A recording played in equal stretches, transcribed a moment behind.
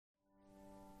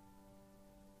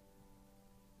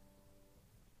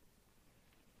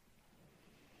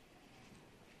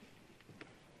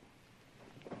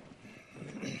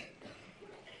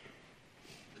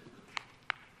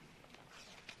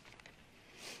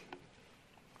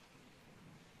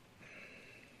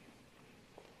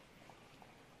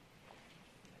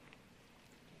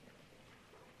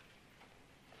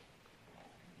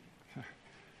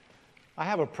I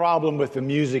have a problem with the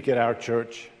music at our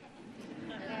church.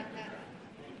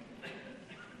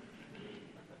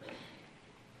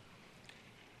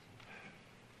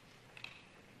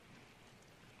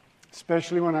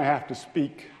 Especially when I have to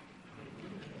speak.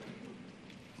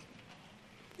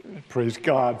 Praise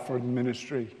God for the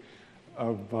ministry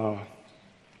of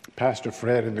Pastor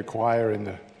Fred and the choir and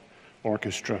the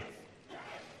orchestra.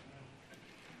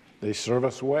 They serve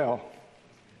us well,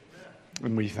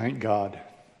 and we thank God.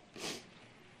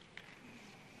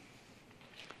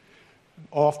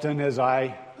 Often as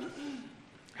I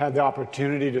have the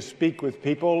opportunity to speak with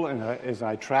people and as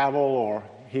I travel or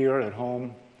here at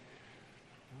home,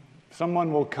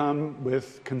 someone will come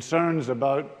with concerns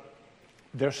about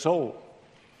their soul.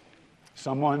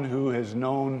 Someone who has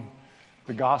known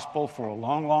the gospel for a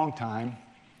long, long time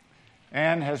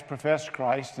and has professed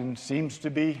Christ and seems to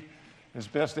be, as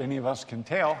best any of us can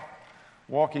tell,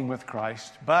 walking with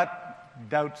Christ, but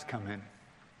doubts come in.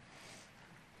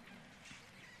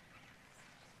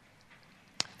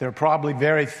 There are probably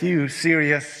very few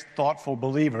serious, thoughtful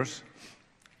believers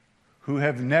who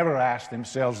have never asked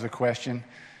themselves the question,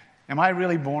 am I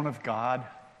really born of God?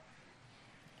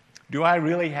 Do I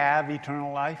really have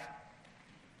eternal life?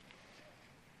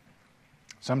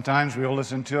 Sometimes we'll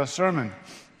listen to a sermon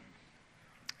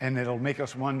and it'll make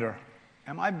us wonder,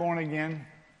 am I born again?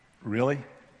 Really?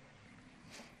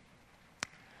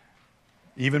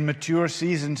 Even mature,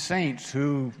 seasoned saints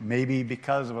who, maybe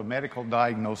because of a medical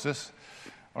diagnosis,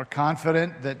 are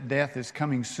confident that death is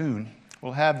coming soon,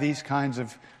 will have these kinds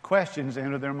of questions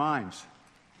enter their minds.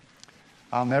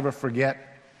 I'll never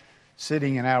forget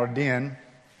sitting in our den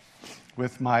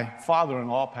with my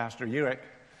father-in-law, Pastor Urich,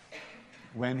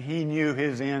 when he knew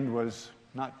his end was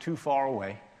not too far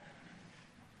away.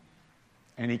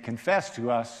 And he confessed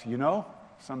to us, you know,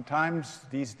 sometimes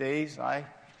these days I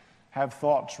have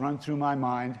thoughts run through my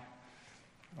mind.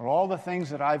 Are all the things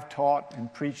that I've taught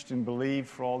and preached and believed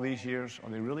for all these years, are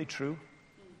they really true?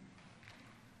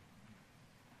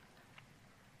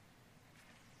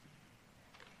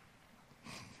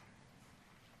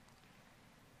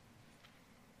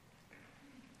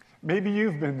 Maybe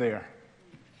you've been there.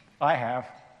 I have.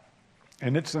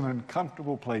 And it's an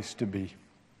uncomfortable place to be.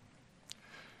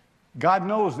 God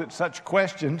knows that such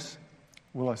questions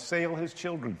will assail His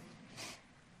children.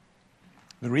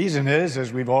 The reason is,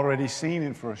 as we've already seen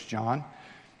in 1 John,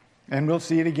 and we'll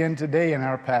see it again today in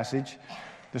our passage,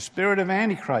 the spirit of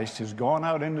Antichrist has gone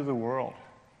out into the world.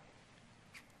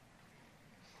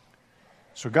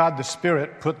 So God the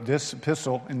Spirit put this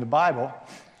epistle in the Bible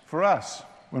for us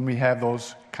when we have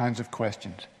those kinds of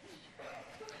questions.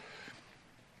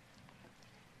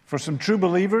 For some true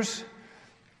believers,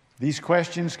 these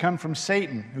questions come from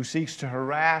Satan, who seeks to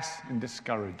harass and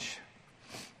discourage.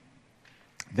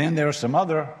 Then there are some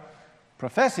other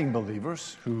professing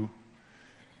believers who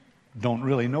don't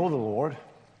really know the Lord,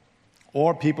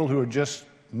 or people who have just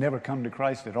never come to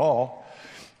Christ at all.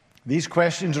 These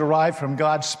questions arrive from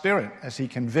God's Spirit as He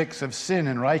convicts of sin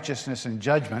and righteousness and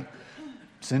judgment,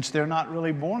 since they're not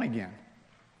really born again.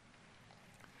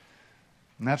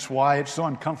 And that's why it's so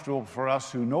uncomfortable for us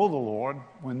who know the Lord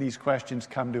when these questions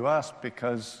come to us,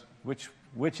 because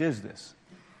which is this?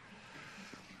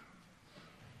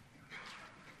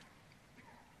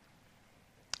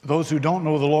 Those who don't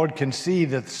know the Lord can see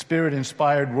that the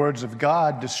Spirit-inspired words of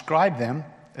God describe them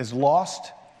as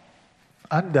lost,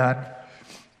 undone,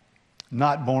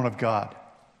 not born of God.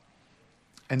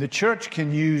 And the church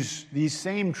can use these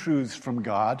same truths from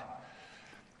God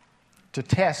to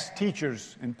test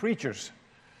teachers and preachers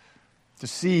to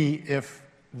see if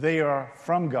they are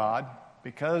from God,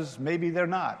 because maybe they're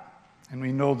not. And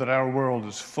we know that our world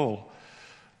is full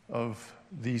of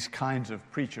these kinds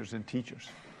of preachers and teachers.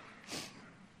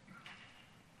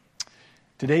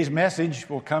 Today's message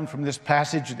will come from this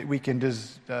passage that we can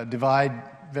divide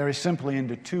very simply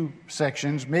into two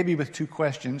sections, maybe with two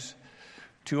questions,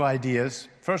 two ideas.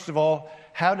 First of all,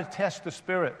 how to test the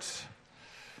spirits,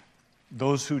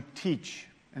 those who teach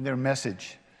and their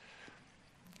message.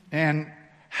 And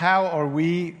how who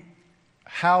we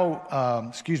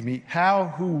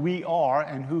are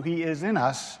and who He is in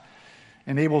us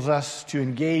enables us to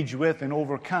engage with and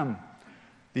overcome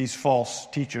these false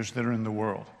teachers that are in the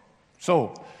world.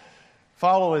 So,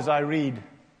 follow as I read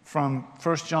from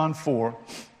 1 John 4,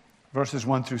 verses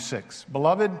 1 through 6.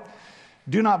 Beloved,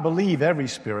 do not believe every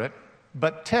spirit,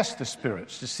 but test the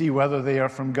spirits to see whether they are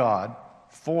from God,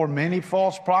 for many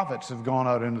false prophets have gone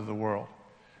out into the world.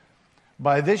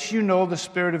 By this you know the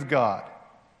Spirit of God.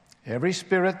 Every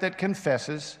spirit that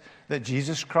confesses that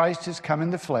Jesus Christ has come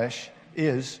in the flesh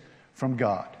is from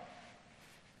God.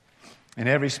 And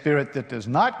every spirit that does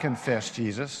not confess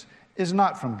Jesus is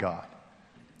not from God.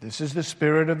 This is the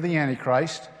spirit of the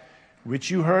Antichrist,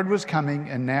 which you heard was coming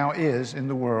and now is in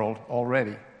the world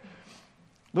already.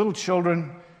 Little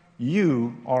children,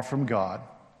 you are from God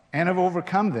and have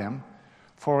overcome them,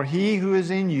 for he who is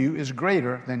in you is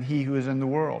greater than he who is in the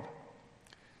world.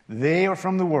 They are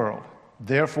from the world,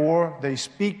 therefore they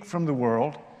speak from the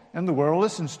world, and the world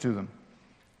listens to them.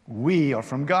 We are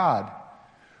from God.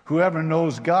 Whoever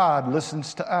knows God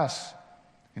listens to us,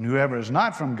 and whoever is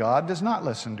not from God does not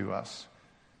listen to us.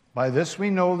 By this we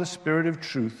know the spirit of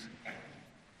truth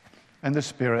and the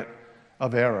spirit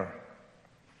of error.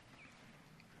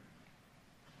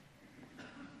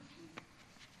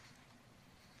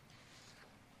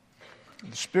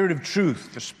 The spirit of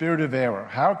truth, the spirit of error.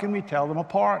 How can we tell them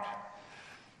apart?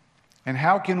 And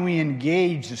how can we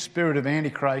engage the spirit of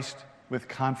Antichrist with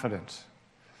confidence?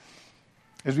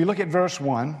 As we look at verse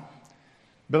 1,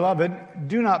 beloved,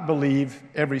 do not believe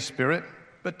every spirit,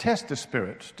 but test the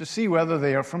spirits to see whether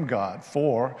they are from God,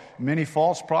 for many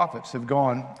false prophets have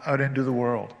gone out into the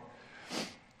world.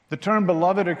 The term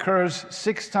beloved occurs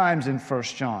 6 times in 1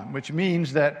 John, which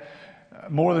means that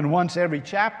more than once every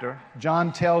chapter,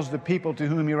 John tells the people to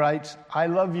whom he writes, I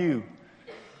love you.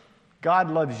 God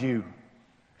loves you.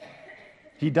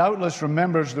 He doubtless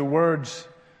remembers the words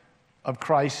of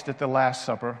Christ at the Last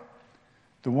Supper.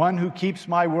 The one who keeps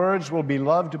my words will be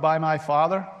loved by my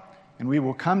Father, and we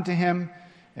will come to him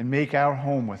and make our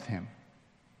home with him.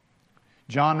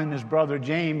 John and his brother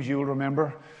James, you'll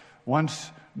remember, once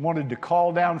wanted to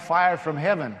call down fire from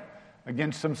heaven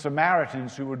against some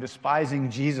Samaritans who were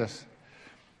despising Jesus.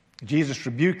 Jesus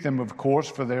rebuked them, of course,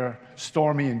 for their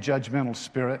stormy and judgmental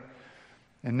spirit.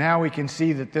 And now we can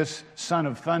see that this son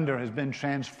of thunder has been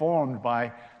transformed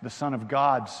by the Son of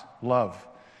God's love.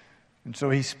 And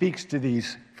so he speaks to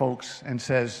these folks and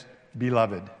says,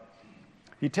 beloved.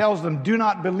 He tells them, do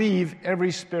not believe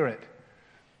every spirit.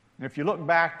 And if you look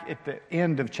back at the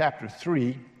end of chapter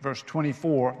 3, verse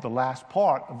 24, the last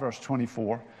part of verse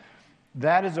 24,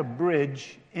 that is a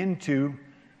bridge into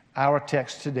our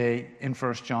text today in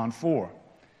 1 John 4,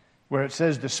 where it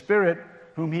says the Spirit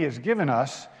whom he has given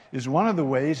us is one of the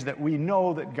ways that we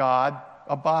know that God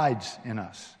abides in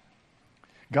us.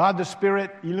 God the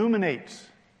Spirit illuminates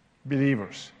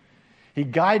believers. He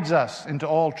guides us into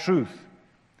all truth.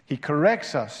 He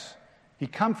corrects us. He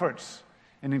comforts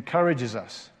and encourages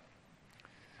us.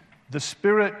 The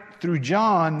Spirit, through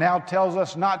John, now tells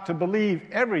us not to believe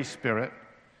every spirit,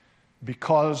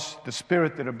 because the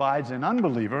spirit that abides in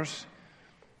unbelievers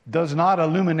does not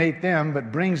illuminate them,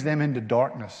 but brings them into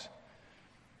darkness,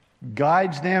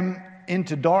 guides them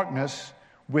into darkness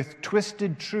with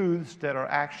twisted truths that are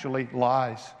actually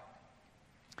lies,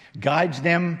 guides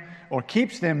them or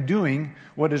keeps them doing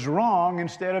what is wrong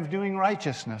instead of doing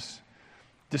righteousness,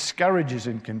 discourages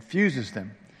and confuses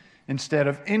them instead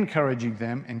of encouraging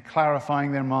them and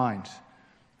clarifying their minds.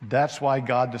 That's why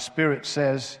God the Spirit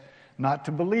says not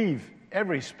to believe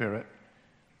every spirit,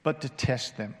 but to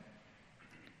test them,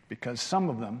 because some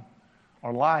of them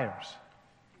are liars.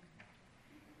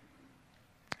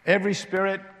 Every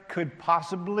spirit could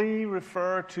possibly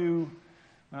refer to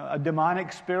a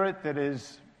demonic spirit that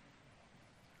is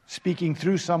speaking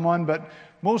through someone, but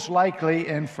most likely,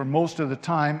 and for most of the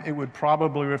time, it would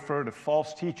probably refer to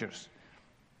false teachers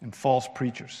and false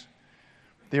preachers.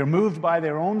 They are moved by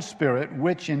their own spirit,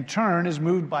 which in turn is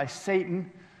moved by Satan,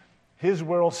 his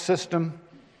world system,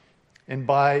 and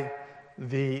by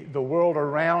the world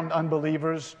around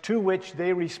unbelievers, to which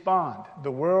they respond. The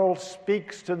world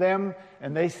speaks to them,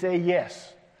 and they say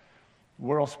yes. The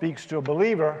world speaks to a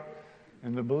believer,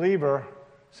 and the believer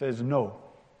says no.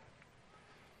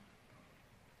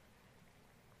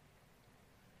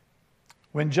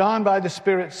 When John by the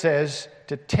Spirit says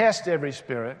to test every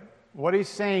spirit, what he's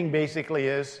saying basically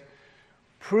is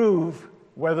prove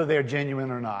whether they're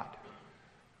genuine or not.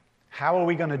 How are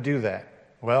we going to do that?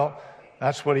 Well,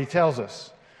 that's what he tells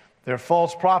us. There are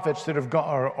false prophets that have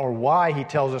gone, or why he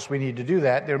tells us we need to do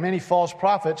that. There are many false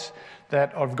prophets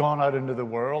that have gone out into the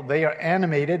world. They are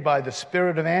animated by the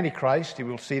spirit of Antichrist. You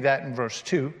will see that in verse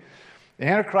 2. The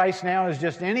Antichrist now is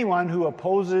just anyone who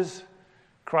opposes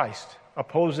Christ,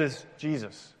 opposes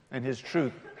Jesus and his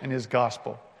truth and his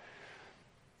gospel.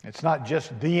 It's not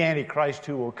just the Antichrist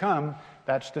who will come.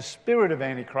 That's the spirit of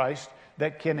Antichrist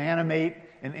that can animate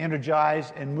and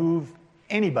energize and move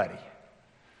anybody.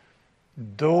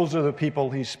 Those are the people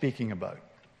he's speaking about.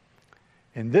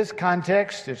 In this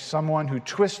context, it's someone who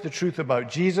twists the truth about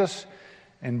Jesus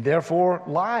and therefore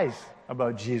lies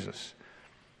about Jesus.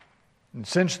 And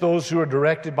since those who are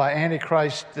directed by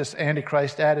Antichrist, this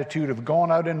Antichrist attitude, have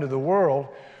gone out into the world,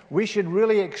 we should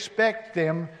really expect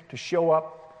them to show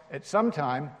up at some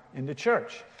time in the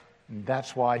church. And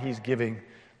that's why he's giving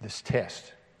this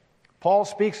test. Paul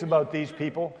speaks about these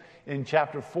people in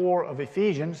chapter 4 of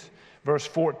Ephesians, verse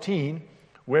 14,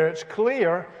 where it's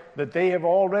clear that they have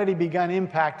already begun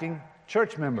impacting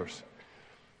church members.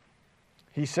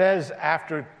 He says,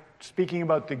 after speaking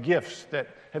about the gifts that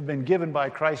have been given by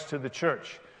Christ to the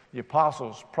church, the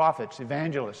apostles, prophets,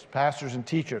 evangelists, pastors, and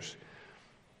teachers,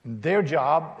 their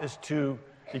job is to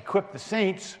equip the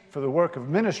saints for the work of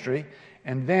ministry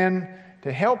and then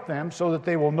to help them so that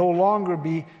they will no longer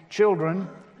be children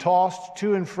tossed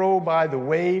to and fro by the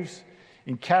waves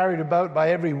and carried about by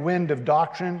every wind of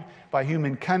doctrine, by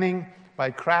human cunning, by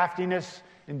craftiness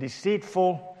and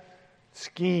deceitful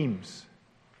schemes.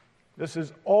 This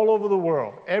is all over the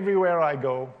world, everywhere I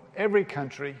go, every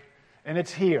country, and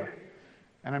it's here.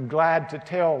 And I'm glad to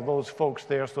tell those folks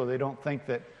there so they don't think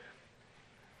that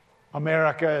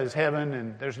America is heaven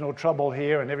and there's no trouble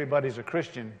here and everybody's a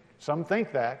Christian. Some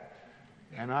think that,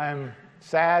 and I'm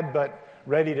sad but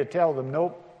ready to tell them,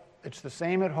 nope, it's the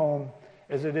same at home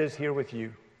as it is here with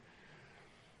you.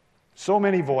 So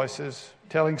many voices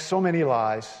telling so many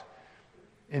lies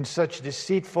in such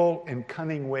deceitful and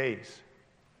cunning ways.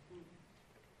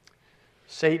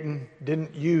 Satan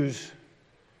didn't use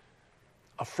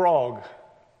a frog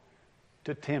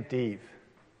to tempt Eve.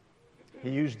 He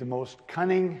used the most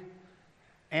cunning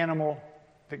animal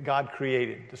that God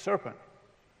created, the serpent.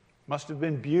 Must have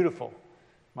been beautiful,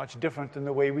 much different than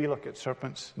the way we look at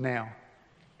serpents now.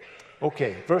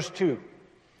 Okay, verse 2.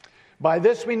 By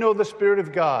this we know the Spirit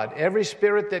of God. Every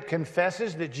spirit that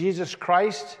confesses that Jesus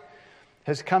Christ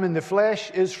has come in the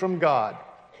flesh is from God.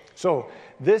 So,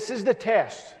 this is the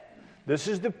test. This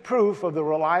is the proof of the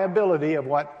reliability of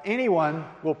what anyone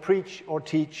will preach or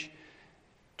teach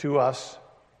to us.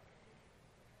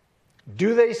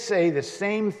 Do they say the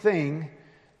same thing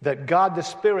that God the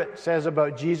Spirit says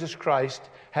about Jesus Christ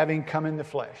having come in the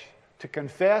flesh? To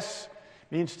confess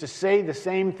means to say the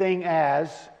same thing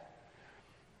as,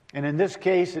 and in this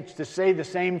case it's to say the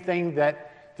same thing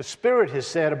that the Spirit has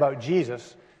said about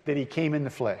Jesus, that he came in the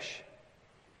flesh.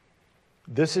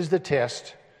 This is the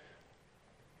test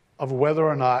of whether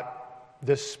or not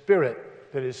the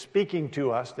Spirit that is speaking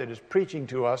to us, that is preaching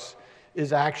to us,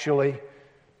 is actually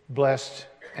blessed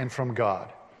and from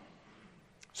God.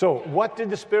 So, what did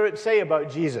the Spirit say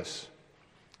about Jesus?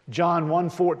 John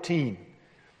 1:14.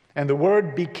 And the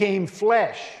Word became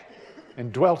flesh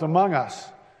and dwelt among us.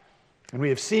 And we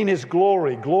have seen his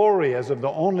glory, glory as of the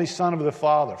only Son of the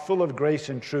Father, full of grace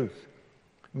and truth.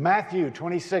 Matthew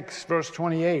 26, verse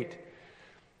 28.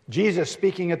 Jesus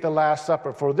speaking at the Last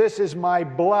Supper, for this is my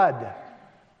blood.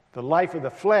 The life of the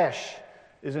flesh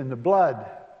is in the blood.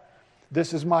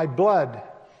 This is my blood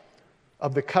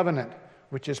of the covenant,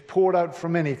 which is poured out for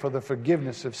many for the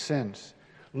forgiveness of sins.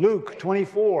 Luke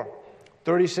 24,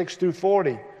 36 through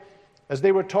 40. As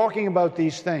they were talking about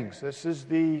these things, this is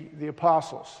the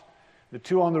apostles, the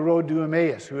two on the road to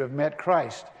Emmaus who have met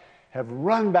Christ, have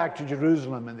run back to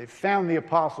Jerusalem, and they found the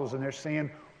apostles, and they're saying,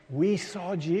 we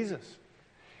saw Jesus.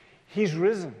 He's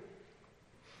risen.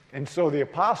 And so the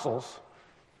apostles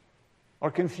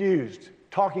are confused,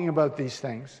 talking about these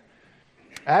things.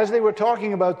 As they were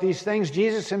talking about these things,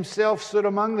 Jesus himself stood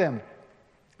among them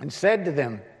and said to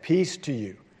them, peace to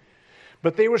you.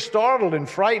 But they were startled and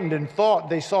frightened and thought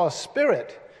they saw a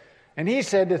spirit. And he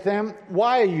said to them,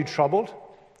 why are you troubled?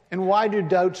 And why do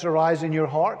doubts arise in your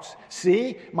hearts?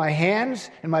 See my hands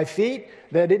and my feet,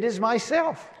 that it is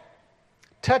myself.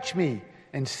 Touch me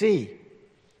and see.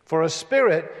 For a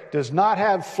spirit does not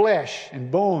have flesh and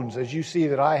bones as you see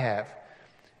that I have.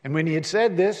 And when he had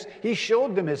said this, he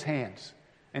showed them his hands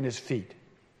and his feet.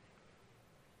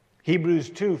 Hebrews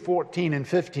 2:14 and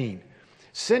 15.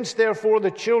 Since therefore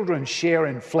the children share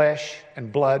in flesh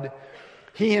and blood,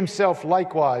 he himself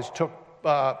likewise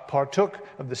partook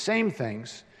of the same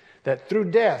things, that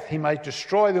through death he might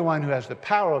destroy the one who has the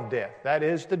power of death, that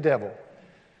is, the devil,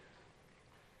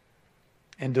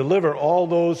 and deliver all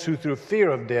those who through fear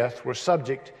of death were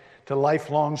subject to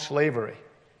lifelong slavery.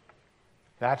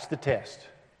 That's the test.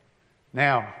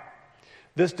 Now,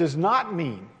 this does not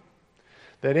mean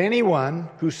that anyone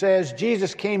who says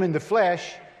Jesus came in the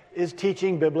flesh is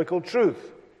teaching biblical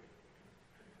truth.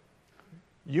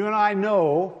 You and I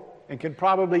know and can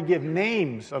probably give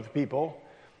names of people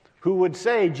who would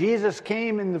say Jesus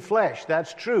came in the flesh.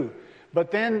 That's true.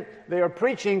 But then they are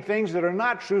preaching things that are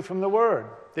not true from the Word.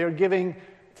 They're giving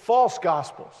false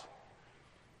gospels.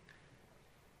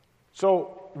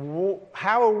 So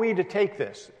how are we to take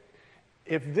this?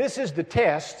 If this is the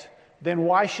test, then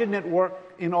why shouldn't it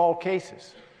work in all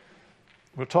cases?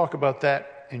 We'll talk about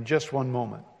that in just one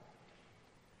moment.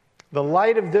 The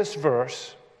light of this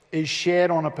verse is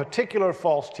shed on a particular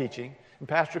false teaching. And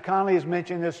Pastor Conley has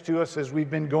mentioned this to us as we've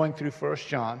been going through 1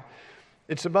 John.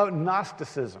 It's about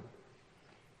Gnosticism.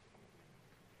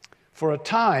 For a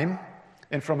time,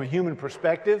 and from a human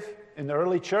perspective, in the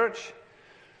early church,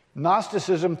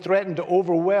 Gnosticism threatened to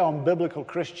overwhelm biblical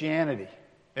Christianity.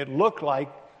 It looked like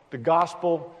the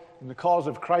gospel and the cause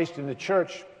of Christ in the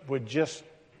church would just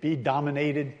be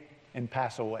dominated and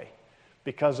pass away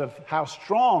because of how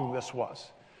strong this was.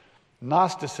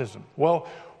 Gnosticism. Well,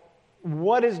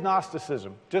 what is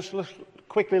Gnosticism? Just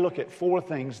quickly look at 4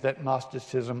 things that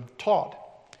Gnosticism taught.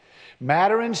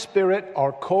 Matter and spirit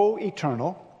are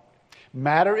co-eternal.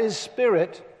 Matter is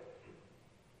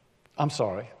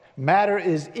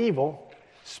evil,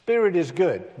 spirit is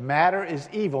good. Matter is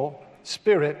evil,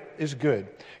 spirit is good.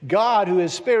 God, who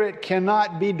is spirit,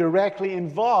 cannot be directly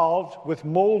involved with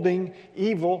molding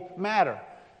evil matter.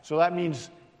 So that means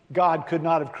God could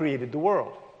not have created the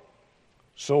world.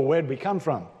 So where'd we come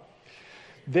from?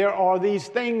 There are these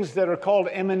things that are called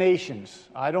emanations.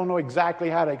 I don't know exactly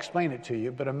how to explain it to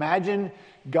you, but imagine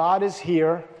God is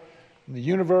here, and the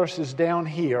universe is down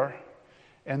here,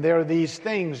 and there are these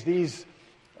things,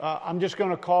 I'm just going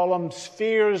to call them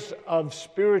spheres of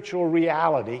spiritual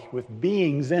reality with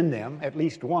beings in them, at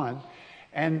least one.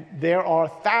 And there are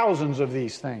thousands of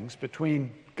these things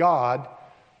between God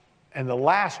and the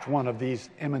last one of these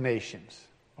emanations.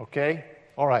 Okay?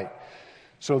 All right.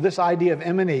 So this idea of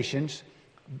emanations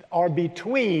are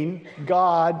between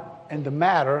God and the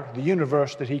matter, the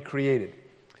universe that He created.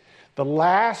 The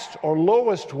last or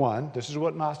lowest one, this is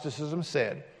what Gnosticism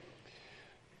said,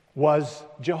 was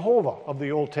Jehovah of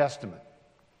the Old Testament.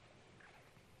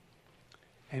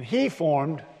 And He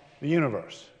formed the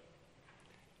universe.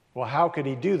 Well, how could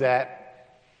He do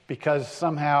that? Because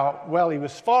somehow, He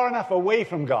was far enough away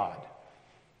from God.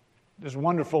 There's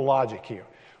wonderful logic here.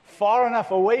 Far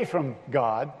enough away from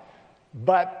God,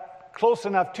 but close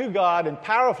enough to God and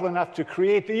powerful enough to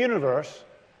create the universe.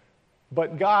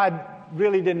 But God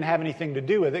really didn't have anything to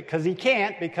do with it because He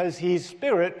can't, because He's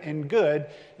spirit and good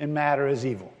and matter is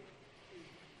evil.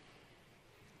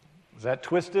 Is that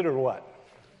twisted or what?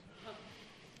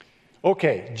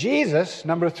 Okay, Jesus,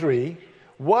 number 3,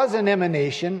 was an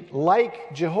emanation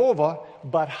like Jehovah,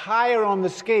 but higher on the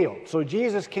scale. So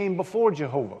Jesus came before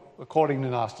Jehovah, according to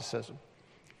Gnosticism,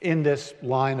 in this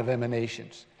line of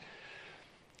emanations.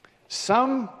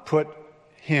 Some put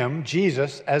Him,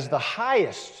 Jesus, as the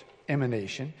highest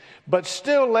emanation, but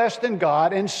still less than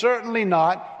God, and certainly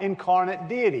not incarnate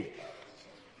deity.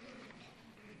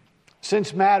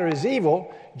 Since matter is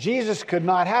evil, Jesus could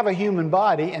not have a human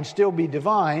body and still be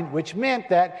divine, which meant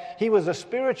that He was a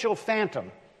spiritual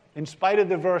phantom, in spite of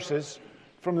the verses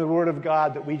from the Word of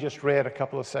God that we just read a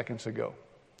couple of seconds ago.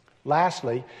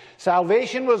 Lastly,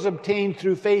 salvation was obtained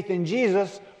through faith in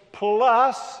Jesus,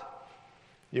 plus,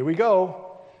 here we go,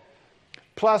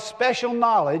 plus special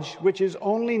knowledge, which is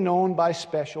only known by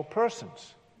special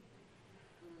persons.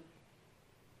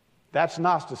 That's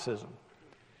Gnosticism.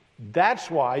 That's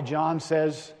why John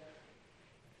says,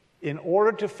 in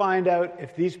order to find out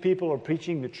if these people are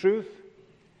preaching the truth,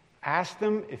 ask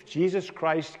them if Jesus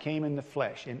Christ came in the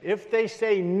flesh. And if they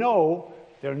say no,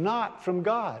 they're not from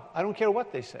God. I don't care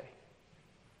what they say.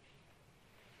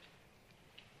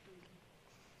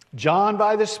 John,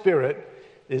 by the Spirit,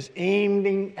 is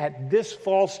aiming at this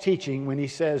false teaching when he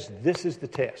says, this is the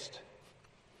test.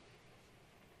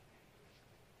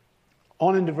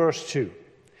 On into verse 2.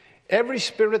 Every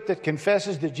spirit that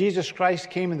confesses that Jesus Christ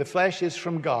came in the flesh is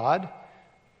from God,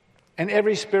 and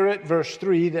every spirit, verse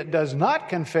 3, that does not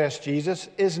confess Jesus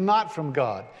is not from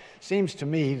God. Seems to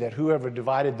me that whoever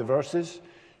divided the verses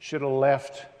should have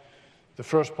left the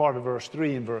first part of verse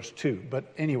 3 and verse 2. But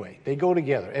anyway, they go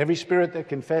together. Every spirit that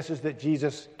confesses that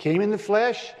Jesus came in the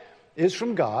flesh is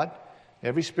from God.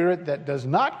 Every spirit that does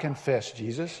not confess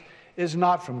Jesus is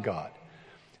not from God.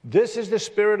 This is the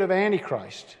spirit of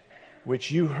Antichrist,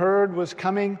 which you heard was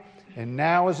coming and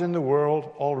now is in the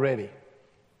world already.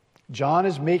 John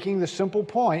is making the simple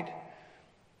point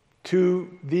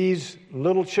to these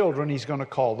little children, he's going to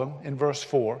call them in verse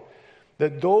 4,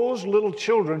 that those little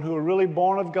children who are really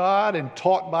born of God and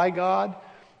taught by God,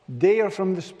 they are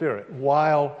from the Spirit,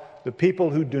 while the people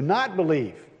who do not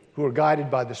believe, who are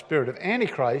guided by the spirit of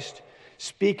Antichrist,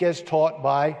 speak as taught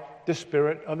by the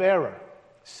spirit of error,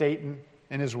 Satan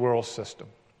and his world system.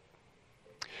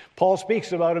 Paul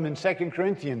speaks about him in 2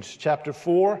 Corinthians chapter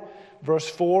 4, verse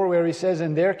 4, where he says,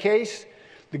 in their case,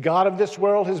 the God of this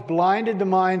world has blinded the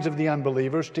minds of the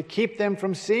unbelievers to keep them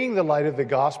from seeing the light of the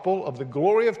gospel of the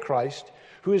glory of Christ,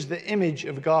 who is the image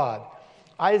of God.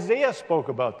 Isaiah spoke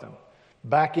about them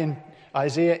back in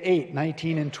Isaiah 8,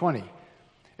 19 and 20.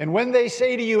 And when they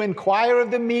say to you, inquire of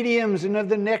the mediums and of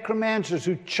the necromancers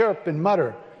who chirp and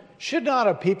mutter, should not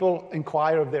a people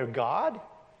inquire of their God?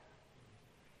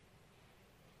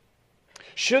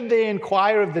 Should they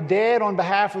inquire of the dead on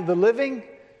behalf of the living?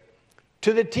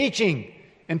 To the teaching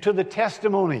and to the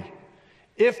testimony.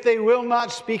 If they will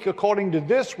not speak according to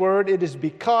this word, it is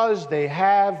because they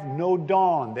have no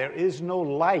dawn. There is no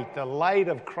light. The light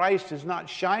of Christ has not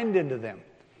shined into them.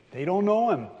 They don't know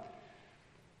Him.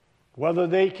 Whether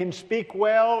they can speak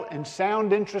well and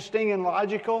sound interesting and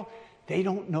logical, they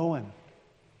don't know Him.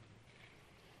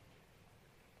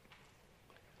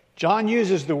 John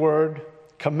uses the word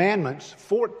commandments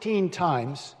 14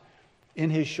 times in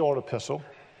his short epistle.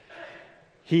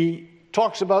 He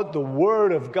talks about the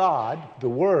Word of God, the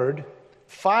Word,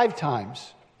 5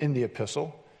 times in the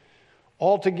epistle.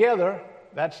 Altogether,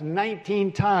 that's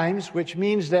 19 times, which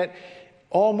means that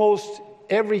almost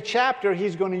every chapter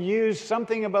he's going to use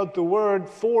something about the Word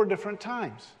 4 different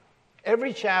times.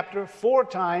 Every chapter, 4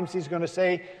 times, he's going to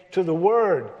say to the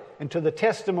Word and to the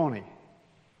testimony.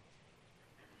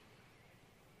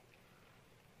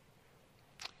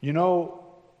 You know,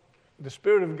 the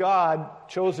Spirit of God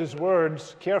chose His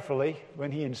words carefully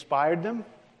when He inspired them,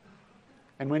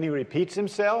 and when He repeats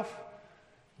Himself,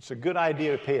 it's a good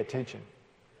idea to pay attention.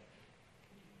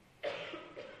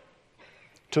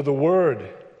 To the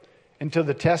Word and to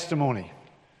the testimony.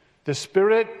 The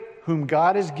Spirit whom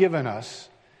God has given us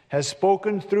has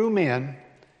spoken through men,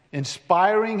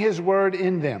 inspiring His Word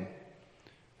in them.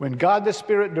 When God the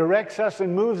Spirit directs us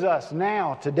and moves us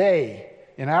now, today,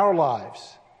 in our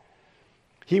lives,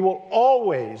 He will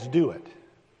always do it,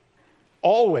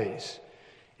 always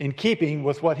in keeping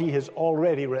with what He has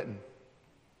already written,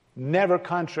 never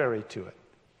contrary to it.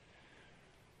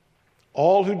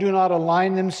 All who do not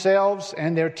align themselves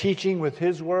and their teaching with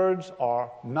His words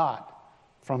are not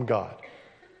from God.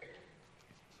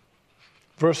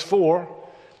 Verse 4,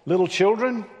 little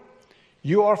children,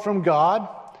 you are from God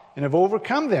and have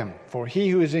overcome them, for He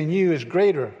who is in you is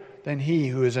greater than he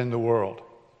who is in the world.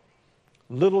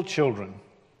 Little children.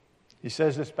 He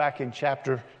says this back in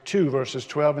chapter 2, verses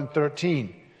 12 and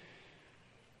 13.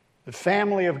 The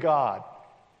family of God,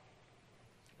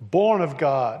 born of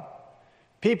God,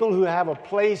 people who have a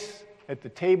place at the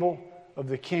table of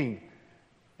the King,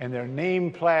 and their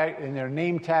name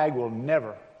tag will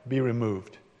never be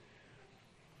removed.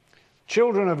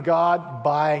 Children of God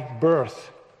by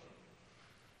birth.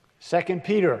 2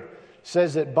 Peter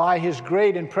says that by His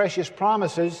great and precious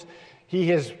promises, He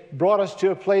has brought us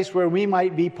to a place where we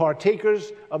might be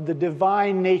partakers of the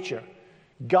divine nature,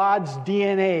 God's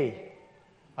DNA.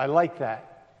 I like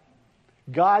that.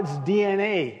 God's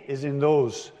DNA is in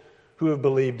those who have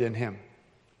believed in Him,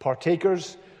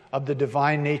 partakers of the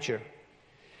divine nature.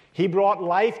 He brought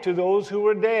life to those who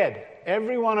were dead.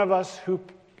 Every one of us who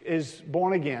is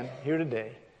born again here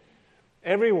today,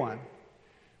 everyone,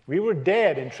 we were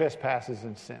dead in trespasses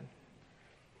and sin,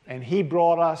 and He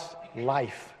brought us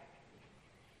life.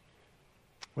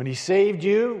 When He saved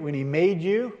you, when He made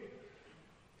you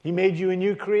a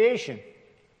new creation.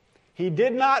 He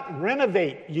did not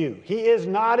renovate you. He is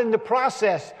not in the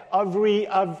process of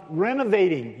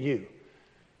renovating you.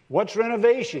 What's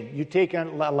renovation? You take,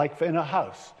 like in a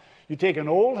house, you take an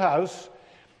old house,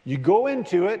 you go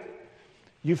into it,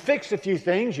 you fix a few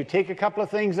things, you take a couple of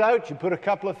things out, you put a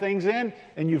couple of things in,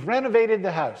 and you've renovated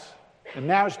the house. And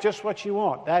now it's just what you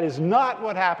want. That is not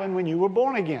what happened when you were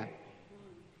born again.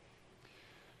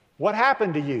 What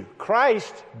happened to you?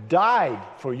 Christ died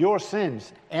for your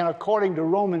sins. And according to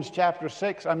Romans chapter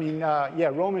 6,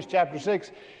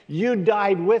 you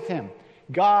died with Him.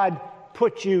 God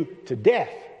put you to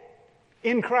death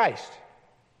in Christ.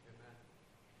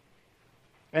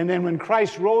 And then when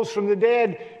Christ rose from the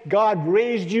dead, God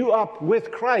raised you up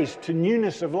with Christ to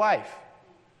newness of life.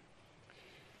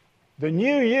 The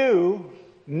new you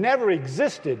never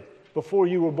existed before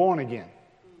you were born again.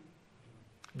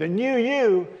 The new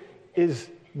you is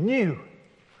new.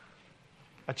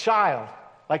 A child,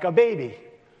 like a baby,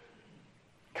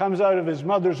 comes out of his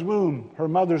mother's womb, her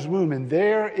mother's womb, and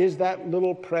there is that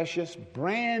little precious,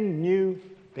 brand new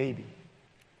baby.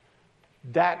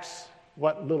 That's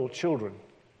what little children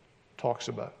talks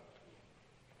about.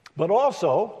 But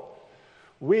also,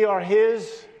 we are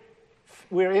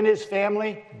in His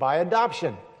family by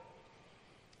adoption.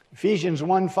 Ephesians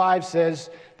 1:5 says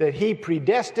that He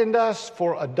predestined us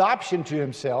for adoption to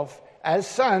Himself as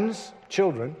sons,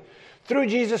 children, through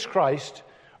Jesus Christ,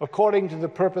 according to the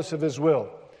purpose of His will.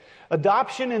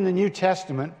 Adoption in the New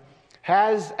Testament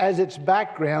has as its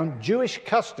background Jewish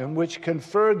custom which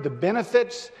conferred the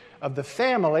benefits of the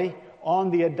family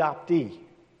on the adoptee.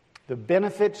 The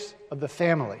benefits of the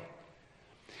family.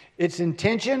 Its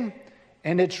intention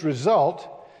and its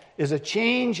result is a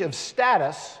change of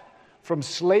status from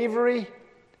slavery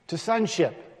to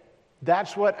sonship.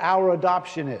 That's what our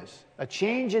adoption is. A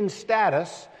change in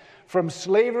status from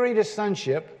slavery to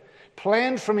sonship,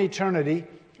 planned from eternity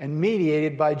and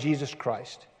mediated by Jesus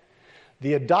Christ.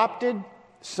 The adopted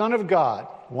Son of God,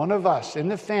 one of us in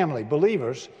the family,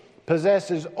 believers,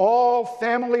 possesses all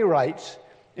family rights,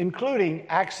 including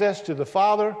access to the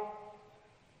Father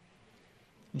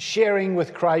and sharing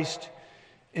with Christ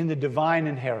in the divine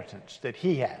inheritance that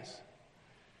He has.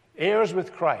 Heirs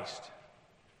with Christ,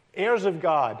 heirs of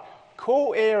God,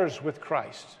 co-heirs with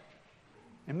Christ.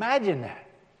 Imagine that.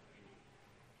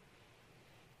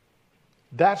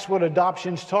 That's what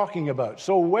adoption's talking about.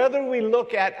 So whether we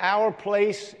look at our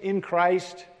place in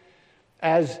Christ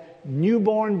as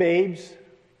newborn babes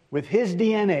with His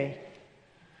DNA,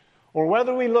 or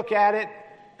whether we look at it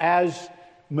as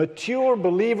mature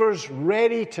believers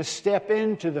ready to step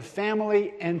into the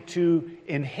family and to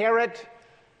inherit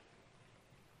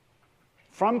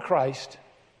from Christ,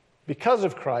 because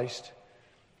of Christ,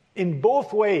 in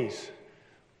both ways,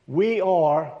 we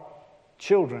are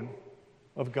children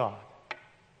of God.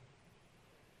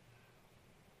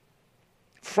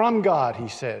 From God, he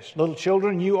says. Little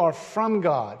children, you are from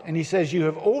God. And he says, you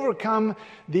have overcome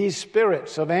these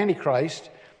spirits of Antichrist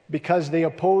because they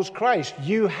oppose Christ.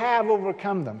 You have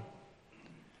overcome them.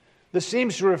 This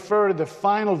seems to refer to the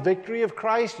final victory of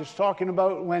Christ. It's talking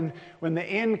about when the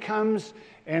end comes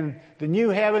and the new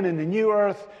heaven and the new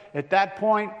earth. At that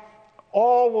point,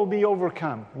 all will be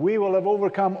overcome. We will have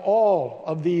overcome all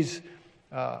of these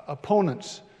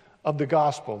opponents of the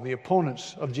gospel, the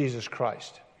opponents of Jesus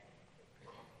Christ.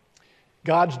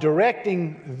 God's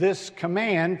directing this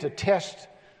command to test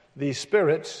these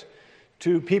spirits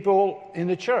to people in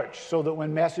the church so that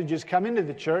when messages come into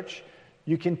the church,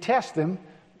 you can test them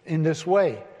in this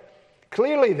way.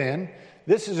 Clearly then,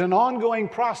 this is an ongoing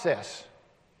process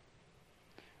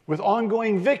with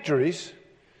ongoing victories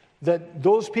that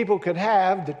those people could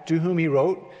have, to whom he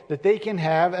wrote, that they can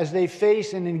have as they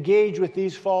face and engage with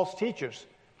these false teachers.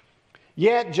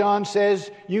 Yet, John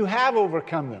says, you have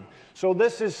overcome them. So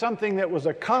this is something that was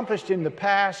accomplished in the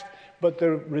past, but the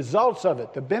results of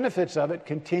it, the benefits of it,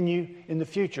 continue in the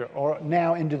future, or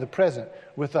now into the present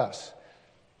with us,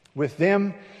 with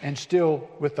them, and still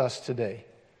with us today.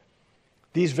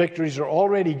 These victories are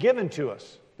already given to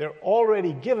us. They're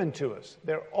already given to us.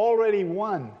 They're already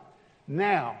won.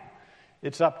 Now,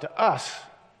 it's up to us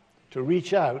to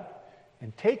reach out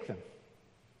and take them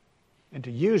and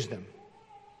to use them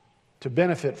to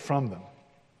benefit from them.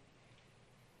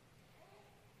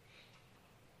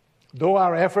 Though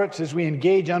our efforts as we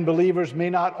engage unbelievers may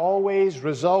not always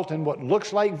result in what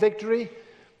looks like victory,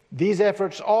 these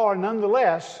efforts are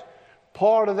nonetheless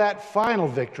part of that final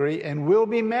victory and will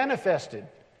be manifested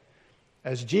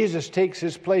as Jesus takes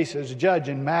his place as judge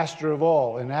and master of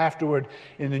all, and afterward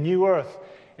in the new earth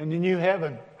and the new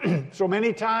heaven. So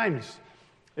many times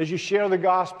as you share the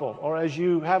gospel or as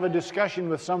you have a discussion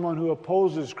with someone who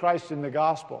opposes Christ in the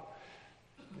gospel,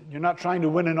 you're not trying to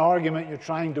win an argument, you're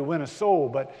trying to win a soul,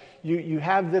 but you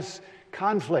have this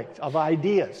conflict of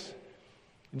ideas.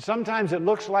 And sometimes it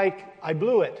looks like I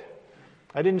blew it.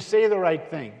 I didn't say the right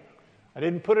thing. I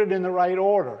didn't put it in the right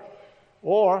order.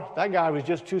 Or that guy was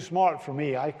just too smart for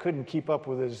me. I couldn't keep up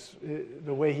with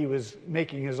the way he was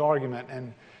making his argument,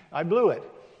 and I blew it.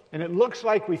 And it looks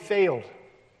like we failed.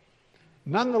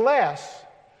 Nonetheless,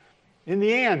 in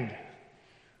the end,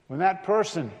 when that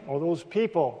person or those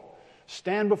people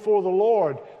stand before the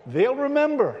Lord, they'll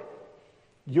remember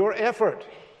your effort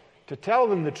to tell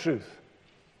them the truth.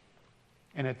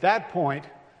 And at that point,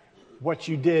 what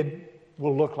you did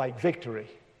will look like victory.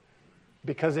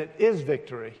 Because it is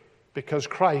victory. Because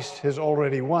Christ has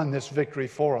already won this victory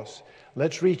for us.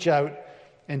 Let's reach out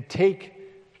and take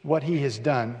what he has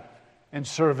done and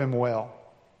serve him well.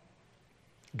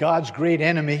 God's great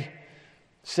enemy,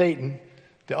 Satan,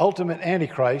 the ultimate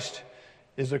Antichrist,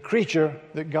 is a creature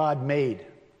that God made.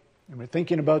 And we're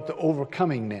thinking about the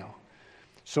overcoming now.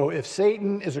 So if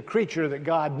Satan is a creature that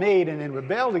God made and then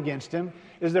rebelled against him,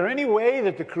 is there any way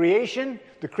that the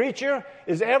creature,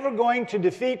 is ever going to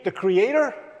defeat the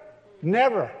Creator?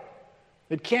 Never.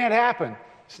 It can't happen.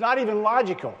 It's not even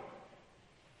logical.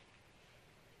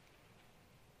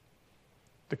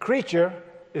 The creature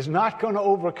is not going to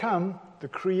overcome the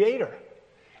Creator.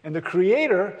 And the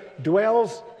Creator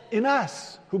dwells in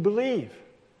us who believe.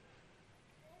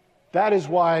 That is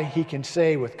why he can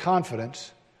say with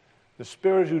confidence, the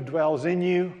Spirit who dwells in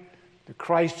you, the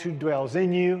Christ who dwells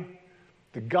in you,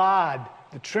 the God,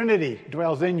 the Trinity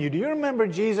dwells in you. Do you remember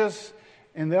Jesus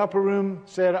in the upper room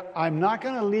said, I'm not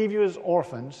going to leave you as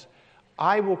orphans.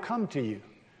 I will come to you.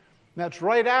 And that's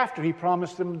right after he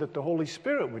promised them that the Holy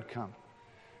Spirit would come.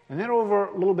 And then over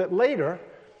a little bit later,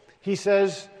 he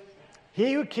says,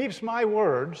 he who keeps my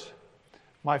words,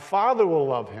 my Father will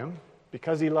love him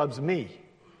because he loves me.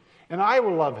 And I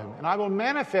will love him, and I will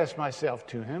manifest myself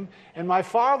to him, and my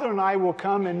Father and I will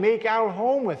come and make our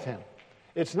home with him.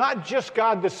 It's not just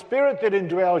God the Spirit that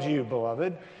indwells you,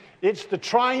 beloved. It's the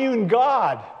triune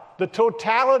God, the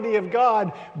totality of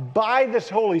God by this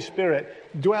Holy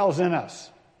Spirit dwells in us.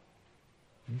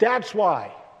 That's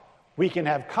why we can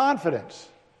have confidence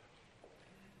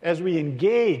as we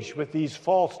engage with these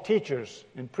false teachers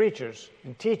and preachers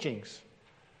and teachings,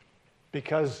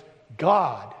 because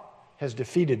God has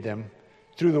defeated them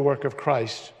through the work of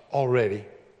Christ already,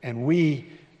 and we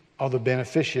are the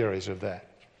beneficiaries of that.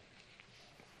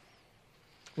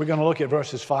 We're going to look at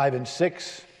verses 5 and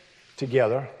 6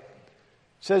 together. It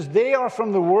says, they are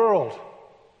from the world,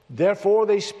 therefore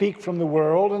they speak from the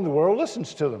world, and the world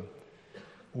listens to them.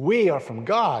 We are from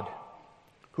God.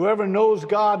 Whoever knows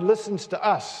God listens to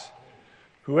us.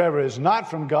 Whoever is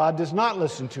not from God does not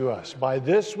listen to us. By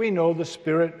this we know the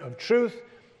spirit of truth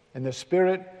and the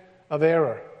spirit of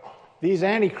error. These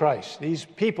antichrists, these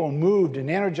people moved and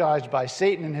energized by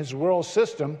Satan and his world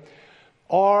system,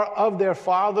 are of their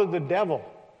father the devil.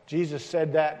 Jesus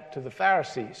said that to the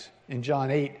Pharisees in John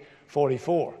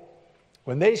 8:44.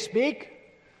 When they speak,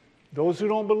 those who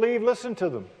don't believe listen to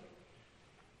them.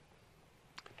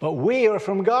 But we are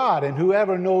from God, and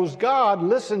whoever knows God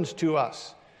listens to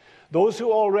us. Those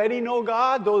who already know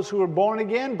God, those who are born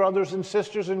again, brothers and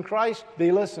sisters in Christ,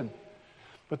 they listen.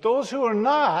 But those who are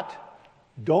not,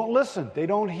 don't listen. They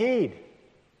don't heed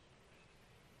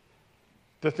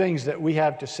the things that we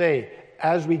have to say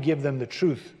as we give them the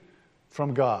truth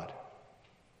from God.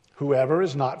 Whoever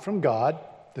is not from God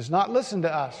does not listen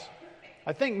to us.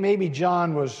 I think maybe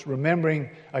John was remembering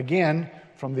again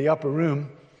from the upper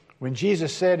room when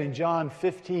Jesus said in John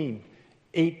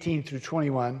 15:18 through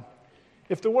 21,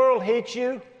 if the world hates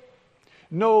you,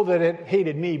 know that it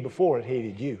hated me before it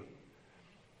hated you.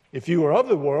 If you were of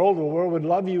the world would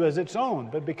love you as its own.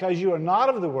 But because you are not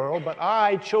of the world, but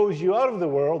I chose you out of the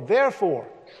world, therefore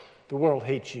the world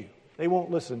hates you. They won't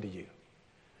listen to you.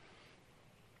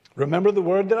 Remember the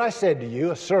word that I said to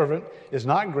you, a servant is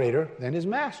not greater than his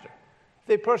master. If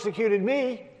they persecuted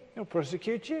me, they'll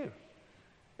persecute you.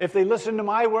 If they listen to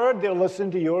my word, they'll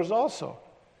listen to yours also.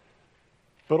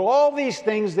 But all these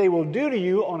things they will do to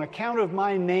you on account of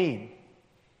my name,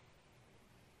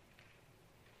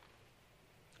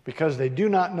 because they do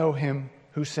not know him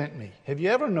who sent me. Have you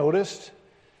ever noticed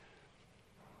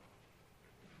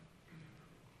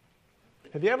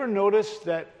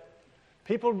that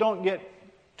people don't get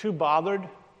too bothered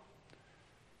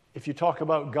if you talk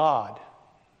about God?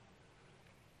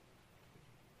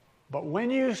 But when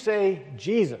you say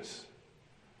Jesus,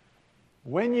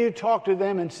 when you talk to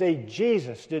them and say,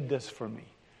 Jesus did this for me,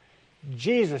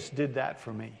 Jesus did that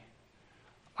for me,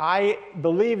 I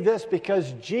believe this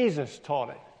because Jesus taught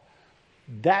it,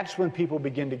 that's when people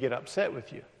begin to get upset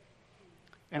with you.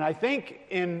 And I think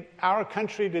in our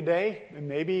country today, and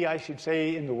maybe I should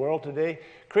say in the world today,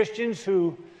 Christians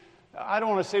who, I don't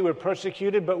want to say we're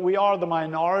persecuted, but we are the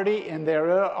minority, and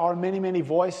there are many, many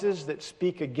voices that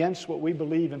speak against what we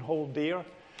believe and hold dear.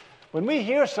 When we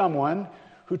hear someone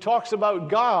who talks about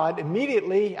God,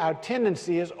 immediately our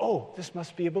tendency is, oh, this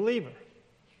must be a believer.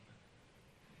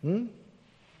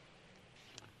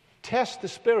 Test the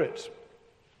spirits,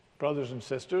 brothers and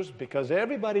sisters, because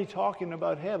everybody talking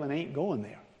about heaven ain't going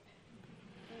there.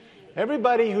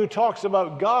 Everybody who talks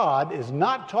about God is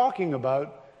not talking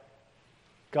about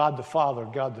God the Father,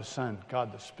 God the Son,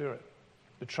 God the Spirit,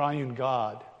 the triune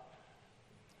God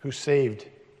who saved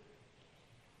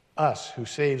us, who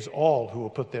saves all who will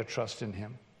put their trust in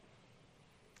him.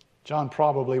 John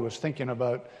probably was thinking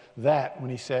about that when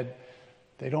he said,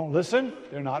 they don't listen,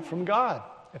 they're not from God.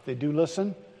 If they do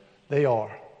listen, they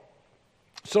are.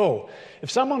 So,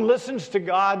 if someone listens to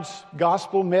God's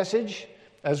gospel message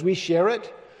as we share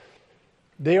it,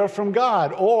 they are from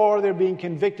God, or they're being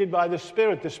convicted by the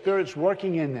Spirit. The Spirit's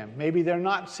working in them. Maybe they're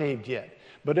not saved yet.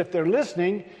 But if they're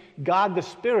listening, God the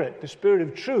Spirit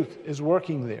of truth, is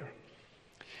working there.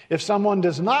 If someone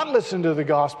does not listen to the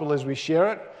gospel as we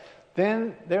share it,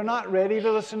 then they're not ready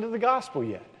to listen to the gospel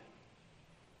yet.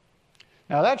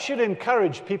 Now, that should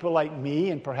encourage people like me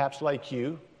and perhaps like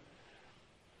you,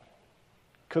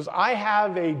 because I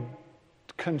have a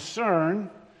concern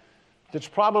that's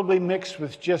probably mixed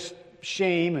with just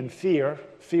shame and fear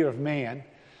of man,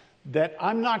 that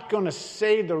I'm not going to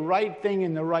say the right thing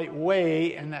in the right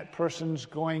way, and that person's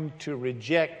going to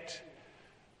reject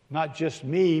not just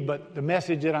me, but the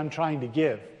message that I'm trying to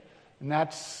give. And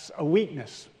that's a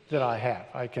weakness that I have,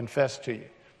 I confess to you.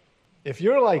 If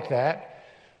you're like that,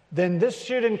 then this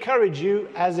should encourage you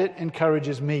as it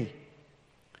encourages me.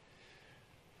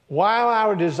 While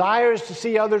our desire is to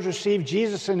see others receive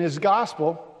Jesus and His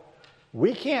gospel,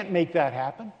 we can't make that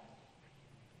happen.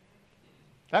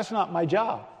 That's not my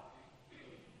job.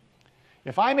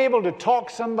 If I'm able to talk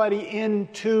somebody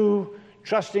into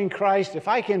trusting Christ, if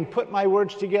I can put my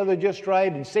words together just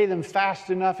right and say them fast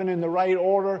enough and in the right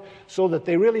order so that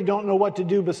they really don't know what to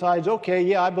do besides, okay,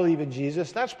 yeah, I believe in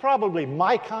Jesus, that's probably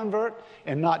my convert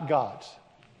and not God's.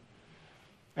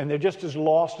 And they're just as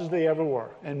lost as they ever were,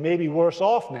 and maybe worse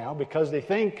off now because they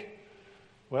think,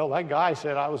 well, that guy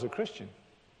said I was a Christian.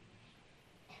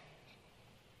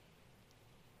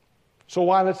 So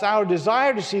while it's our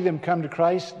desire to see them come to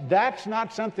Christ, that's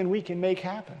not something we can make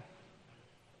happen.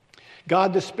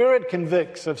 God the Spirit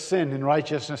convicts of sin and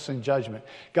righteousness and judgment.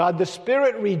 God the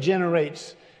Spirit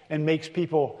regenerates and makes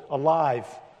people alive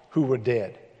who were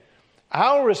dead.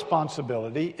 Our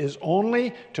responsibility is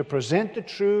only to present the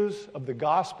truths of the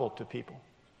gospel to people.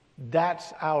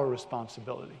 That's our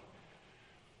responsibility.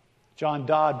 John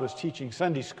Dodd was teaching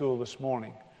Sunday school this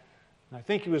morning. And I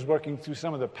think he was working through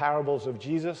some of the parables of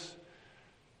Jesus.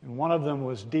 And one of them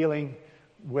was dealing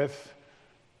with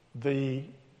the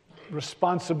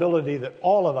responsibility that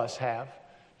all of us have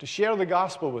to share the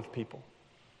gospel with people.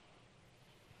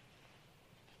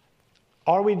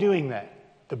 Are we doing that?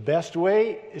 The best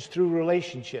way is through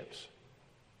relationships.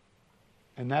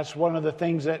 And that's one of the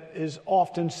things that is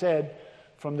often said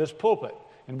from this pulpit.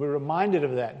 And we're reminded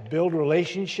of that. Build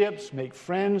relationships, make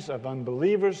friends of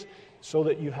unbelievers so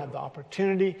that you have the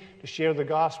opportunity to share the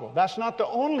gospel. That's not the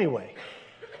only way.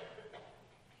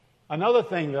 Another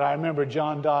thing that I remember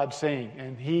John Dodd saying,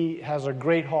 and he has a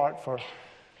great heart for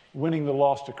winning the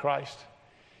lost to Christ.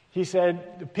 He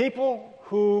said, the people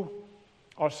who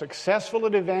are successful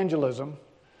at evangelism,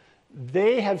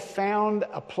 they have found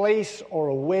a place or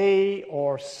a way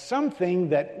or something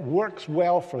that works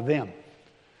well for them.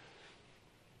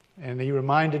 And he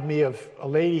reminded me of a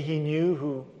lady he knew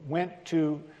who went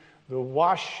to the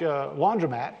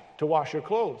laundromat to wash her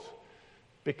clothes.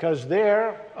 Because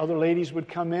there, other ladies would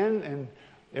come in and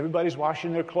everybody's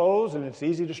washing their clothes and it's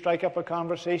easy to strike up a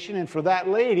conversation. And for that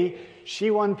lady,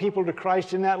 she won people to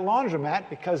Christ in that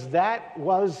laundromat because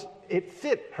it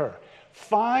fit her.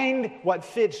 Find what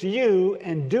fits you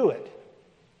and do it.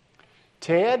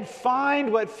 Ted,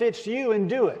 find what fits you and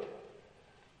do it.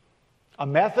 A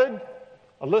method,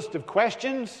 a list of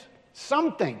questions,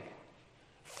 something.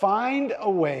 Find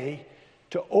a way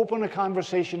to open a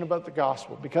conversation about the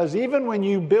gospel. Because even when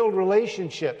you build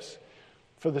relationships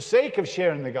for the sake of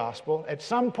sharing the gospel, at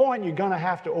some point you're going to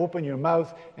have to open your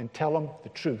mouth and tell them the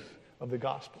truth of the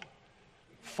gospel.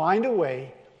 Find a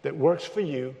way that works for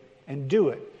you and do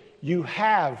it. You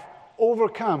have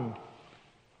overcome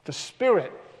the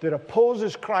spirit that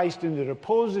opposes Christ and that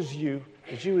opposes you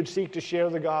as you would seek to share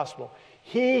the gospel.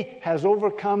 He has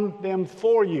overcome them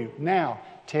for you. Now,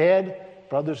 Ted,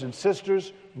 brothers and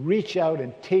sisters, reach out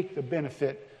and take the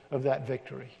benefit of that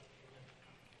victory.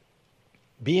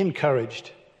 Be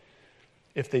encouraged.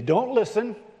 If they don't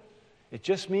listen, it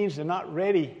just means they're not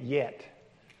ready yet.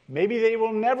 Maybe they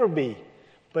will never be,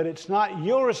 but it's not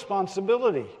your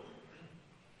responsibility.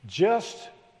 Just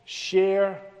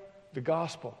share the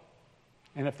gospel.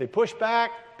 And if they push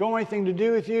back, don't want anything to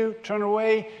do with you, turn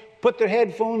away, put their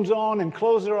headphones on and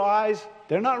close their eyes,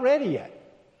 they're not ready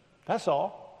yet. That's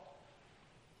all.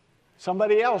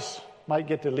 Somebody else might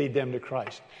get to lead them to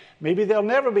Christ. Maybe they'll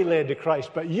never be led to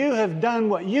Christ, but you have done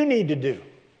what you need to do.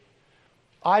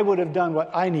 I would have done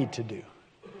what I need to do.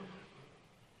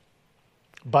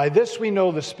 By this we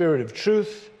know the spirit of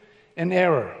truth and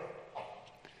error.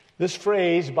 This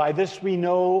phrase, by this we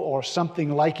know, or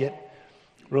something like it,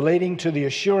 relating to the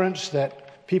assurance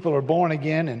that people are born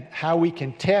again and how we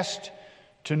can test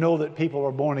to know that people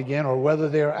are born again or whether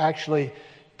they're actually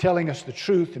telling us the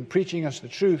truth and preaching us the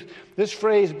truth. This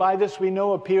phrase, by this we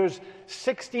know, appears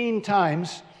 16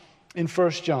 times in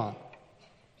 1 John.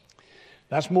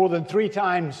 That's more than 3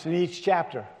 times in each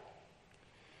chapter.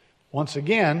 Once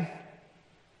again,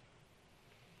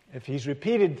 if he's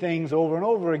repeated things over and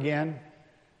over again,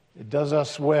 it does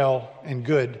us well and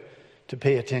good to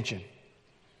pay attention.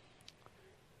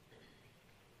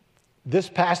 This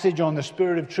passage on the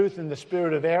spirit of truth and the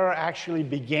spirit of error actually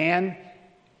began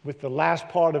with the last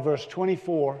part of verse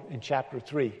 24 in chapter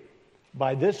 3.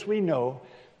 By this we know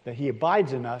that he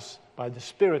abides in us by the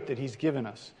Spirit that he's given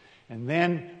us. And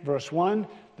then verse 1,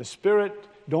 the Spirit,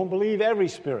 don't believe every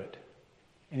spirit.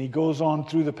 And he goes on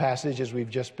through the passage as we've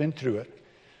just been through it.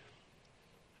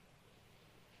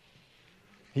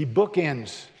 He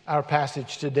bookends our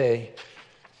passage today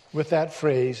with that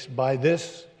phrase, "By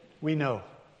this we know."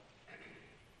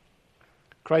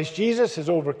 Christ Jesus has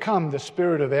overcome the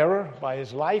spirit of error by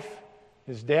his life,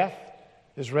 his death,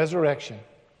 his resurrection.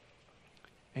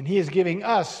 And he is giving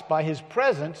us, by his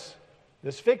presence,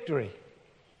 this victory.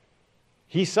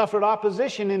 He suffered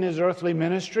opposition in his earthly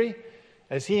ministry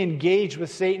as he engaged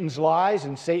with Satan's lies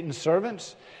and Satan's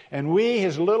servants. And we,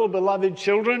 his little beloved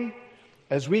children,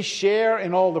 as we share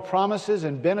in all the promises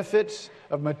and benefits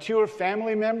of mature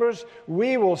family members,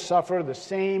 we will suffer the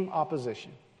same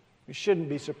opposition. We shouldn't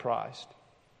be surprised.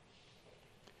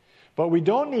 But we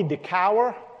don't need to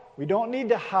cower, we don't need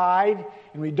to hide,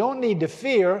 and we don't need to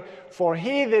fear, for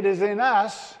he that is in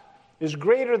us is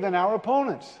greater than our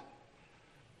opponents.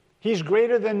 He's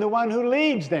greater than the one who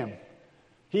leads them.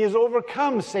 He has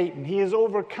overcome Satan. He has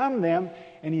overcome them,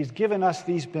 and he's given us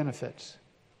these benefits.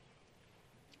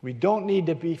 We don't need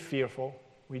to be fearful.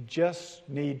 We just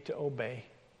need to obey.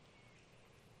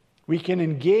 We can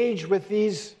engage with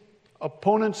these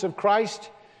opponents of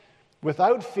Christ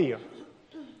without fear,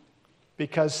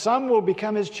 because some will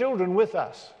become his children with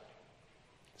us.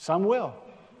 Some will.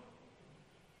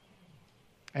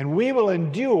 And we will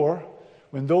endure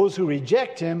when those who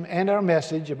reject him and our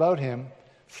message about him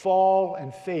fall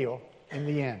and fail in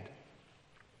the end.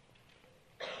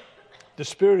 The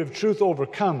Spirit of truth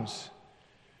overcomes,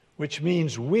 which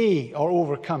means we are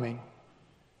overcoming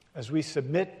as we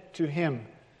submit to him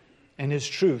and his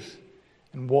truth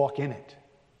and walk in it.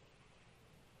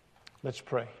 Let's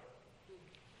pray.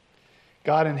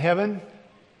 God in heaven,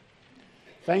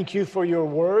 thank you for your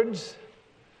words,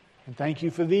 and thank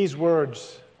you for these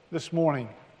words this morning.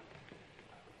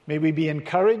 May we be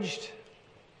encouraged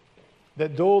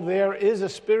that though there is a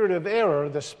spirit of error,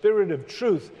 the Spirit of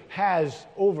truth has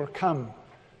overcome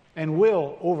and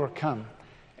will overcome.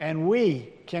 And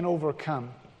we can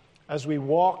overcome as we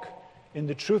walk in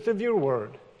the truth of your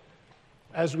word,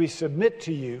 as we submit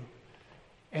to you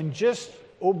and just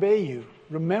obey you,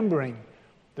 remembering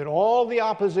that all the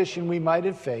opposition we might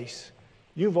have faced,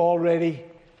 you've already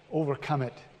overcome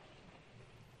it.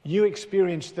 You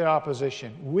experienced the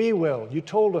opposition. We will. You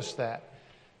told us that.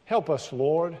 Help us,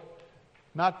 Lord,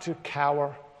 not to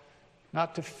cower,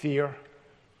 not to fear,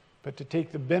 but to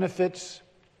take the benefits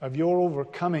of your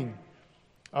overcoming,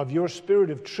 of your Spirit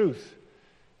of truth,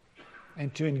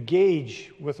 and to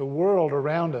engage with a world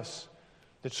around us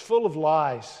that's full of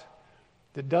lies,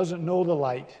 that doesn't know the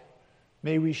light.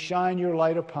 May we shine your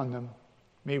light upon them.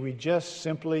 May we just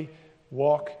simply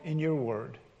walk in your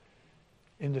word,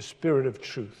 in the Spirit of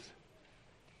truth.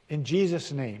 In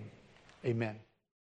Jesus' name, amen.